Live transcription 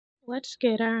What's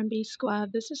good, R&B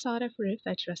squad? This is Salt of Ruth.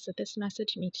 I trust that this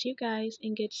message meets you guys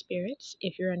in good spirits.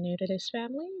 If you're new to this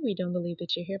family, we don't believe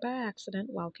that you're here by accident.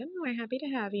 Welcome. We're happy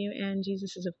to have you, and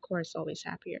Jesus is, of course, always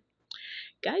happier.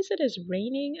 Guys, it is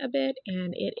raining a bit,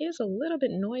 and it is a little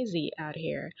bit noisy out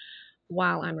here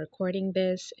while I'm recording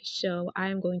this, so I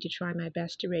am going to try my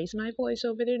best to raise my voice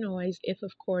over the noise. If,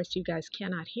 of course, you guys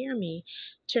cannot hear me,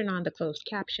 turn on the closed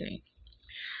captioning.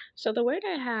 So the word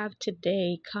I have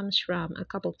today comes from a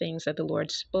couple things that the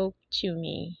Lord spoke to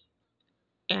me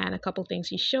and a couple things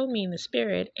he showed me in the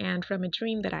spirit and from a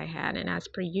dream that I had. And as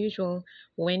per usual,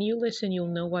 when you listen,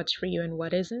 you'll know what's for you and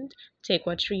what isn't. Take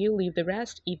what's for you, leave the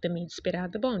rest, eat the meat, spit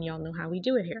out the bone. Y'all know how we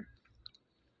do it here.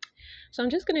 So I'm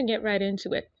just going to get right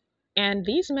into it. And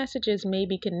these messages may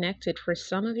be connected for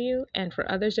some of you, and for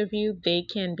others of you, they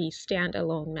can be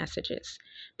standalone messages.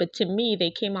 But to me,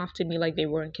 they came off to me like they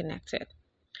weren't connected.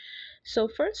 So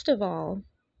first of all,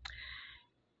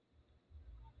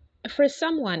 for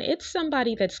someone, it's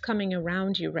somebody that's coming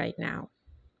around you right now,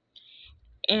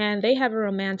 and they have a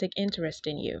romantic interest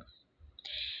in you.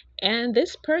 And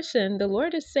this person, the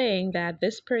Lord is saying that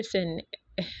this person,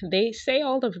 they say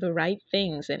all of the right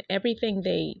things and everything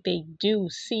they do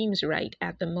seems right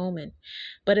at the moment,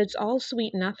 but it's all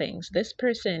sweet nothings. This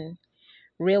person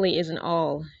really isn't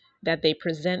all that they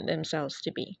present themselves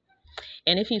to be.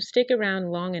 And if you stick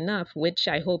around long enough, which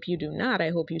I hope you do not,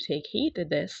 I hope you take heed to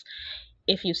this.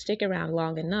 If you stick around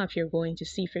long enough, you're going to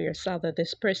see for yourself that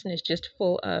this person is just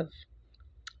full of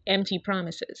empty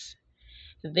promises.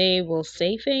 They will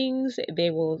say things, they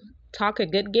will talk a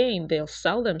good game, they'll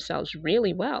sell themselves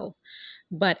really well,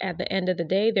 but at the end of the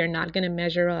day, they're not going to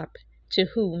measure up to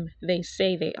whom they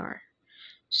say they are.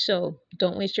 So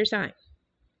don't waste your time.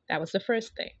 That was the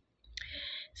first thing.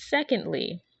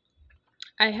 Secondly,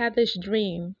 I had this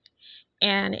dream,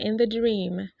 and in the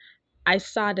dream, I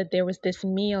saw that there was this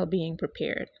meal being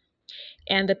prepared.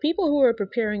 And the people who were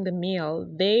preparing the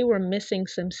meal, they were missing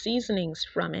some seasonings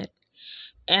from it.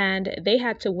 And they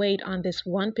had to wait on this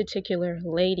one particular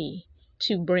lady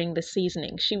to bring the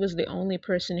seasonings. She was the only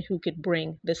person who could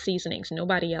bring the seasonings.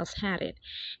 Nobody else had it.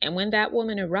 And when that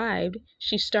woman arrived,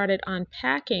 she started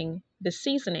unpacking the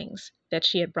seasonings that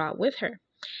she had brought with her.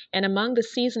 And among the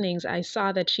seasonings, I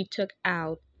saw that she took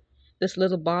out this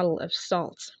little bottle of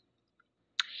salt.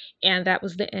 And that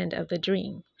was the end of the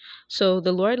dream. So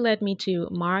the Lord led me to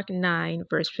Mark 9,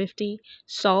 verse 50.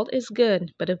 Salt is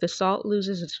good, but if the salt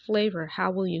loses its flavor, how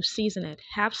will you season it?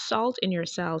 Have salt in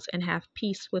yourselves and have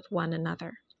peace with one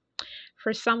another.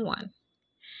 For someone,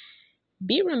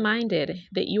 be reminded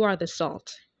that you are the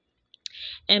salt.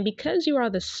 And because you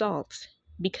are the salt,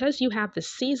 because you have the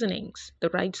seasonings, the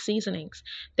right seasonings,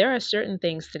 there are certain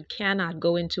things that cannot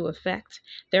go into effect.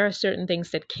 There are certain things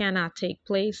that cannot take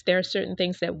place. There are certain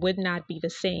things that would not be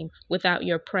the same without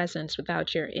your presence,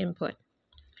 without your input.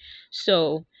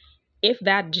 So if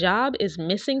that job is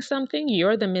missing something,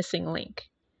 you're the missing link.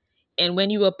 And when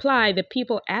you apply, the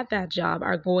people at that job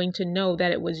are going to know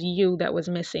that it was you that was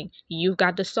missing. You've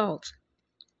got the salt.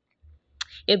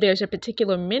 If there's a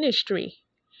particular ministry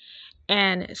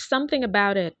and something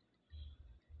about it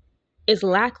is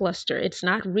lackluster, it's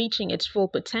not reaching its full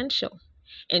potential,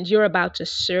 and you're about to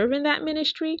serve in that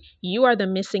ministry, you are the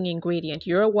missing ingredient.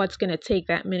 You're what's going to take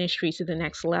that ministry to the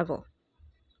next level.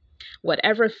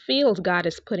 Whatever field God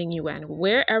is putting you in,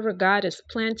 wherever God is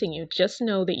planting you, just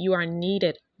know that you are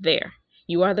needed there.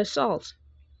 You are the salt.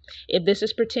 If this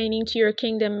is pertaining to your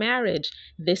kingdom marriage,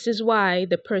 this is why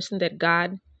the person that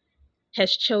God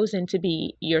has chosen to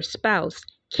be your spouse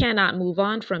cannot move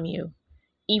on from you,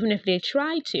 even if they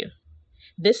try to.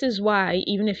 This is why,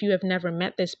 even if you have never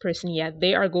met this person yet,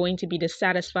 they are going to be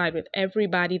dissatisfied with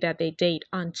everybody that they date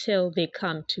until they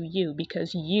come to you,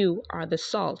 because you are the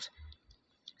salt.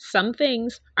 Some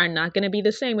things are not going to be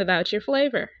the same without your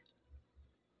flavor.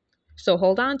 So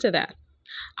hold on to that.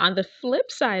 On the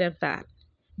flip side of that,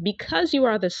 because you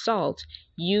are the salt,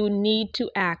 you need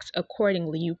to act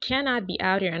accordingly. You cannot be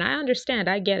out here, and I understand,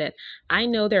 I get it. I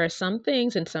know there are some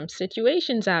things and some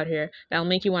situations out here that'll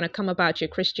make you want to come about your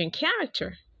Christian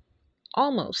character.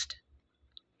 Almost.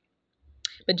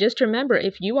 But just remember,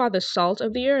 if you are the salt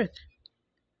of the earth,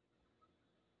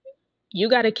 you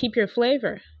got to keep your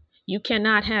flavor. You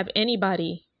cannot have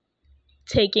anybody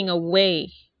taking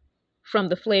away from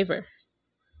the flavor.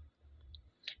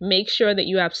 Make sure that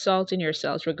you have salt in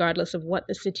yourselves, regardless of what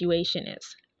the situation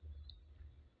is.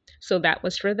 So that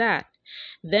was for that.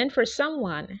 Then for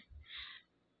someone,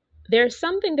 there's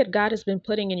something that God has been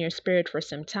putting in your spirit for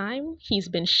some time. He's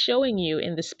been showing you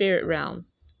in the spirit realm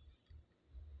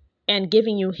and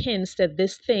giving you hints that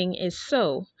this thing is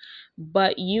so,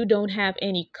 but you don't have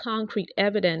any concrete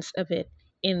evidence of it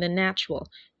in the natural.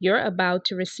 You're about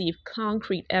to receive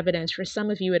concrete evidence. For some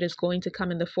of you, it is going to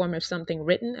come in the form of something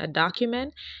written, a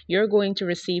document. You're going to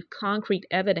receive concrete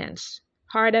evidence,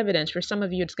 hard evidence. For some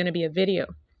of you, it's going to be a video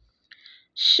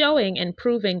showing and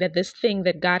proving that this thing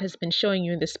that God has been showing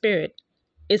you in the spirit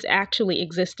is actually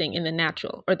existing in the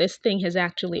natural, or this thing has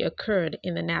actually occurred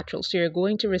in the natural. So you're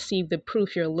going to receive the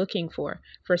proof you're looking for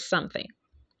something.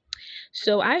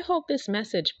 So I hope this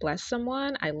message blessed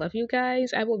someone. I love you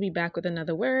guys. I will be back with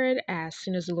another word as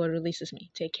soon as the Lord releases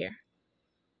me. Take care.